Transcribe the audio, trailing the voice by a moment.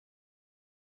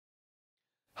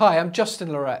Hi, I'm Justin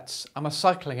Loretz. I'm a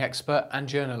cycling expert and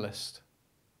journalist.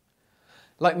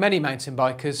 Like many mountain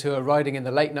bikers who are riding in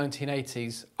the late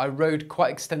 1980s, I rode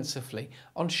quite extensively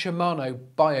on Shimano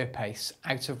Biopace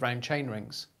out of round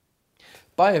chainrings.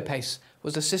 Biopace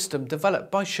was a system developed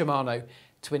by Shimano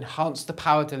to enhance the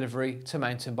power delivery to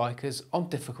mountain bikers on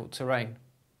difficult terrain.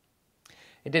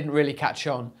 It didn't really catch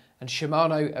on, and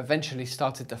Shimano eventually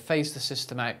started to phase the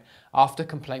system out after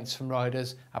complaints from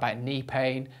riders about knee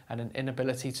pain and an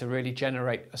inability to really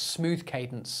generate a smooth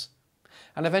cadence.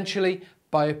 And eventually,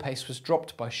 Biopace was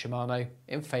dropped by Shimano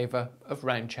in favour of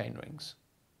round chainrings.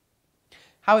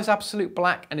 How is Absolute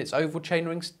Black and its oval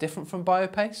chainrings different from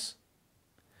Biopace?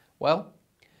 Well,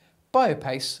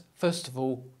 Biopace, first of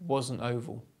all, wasn't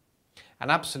oval, and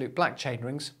Absolute Black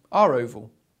chainrings are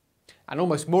oval. And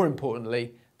almost more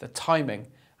importantly, the timing.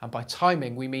 And by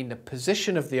timing, we mean the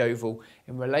position of the oval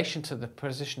in relation to the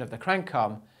position of the crank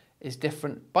arm is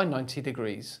different by 90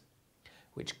 degrees,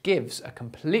 which gives a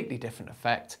completely different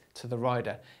effect to the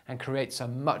rider and creates a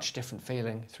much different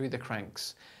feeling through the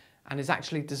cranks, and is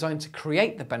actually designed to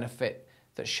create the benefit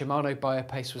that Shimano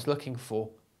Biopace was looking for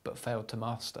but failed to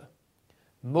master,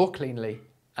 more cleanly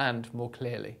and more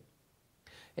clearly.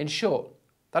 In short,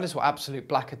 that is what Absolute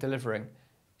Black are delivering,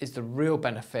 is the real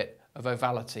benefit of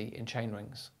ovality in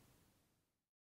chainrings.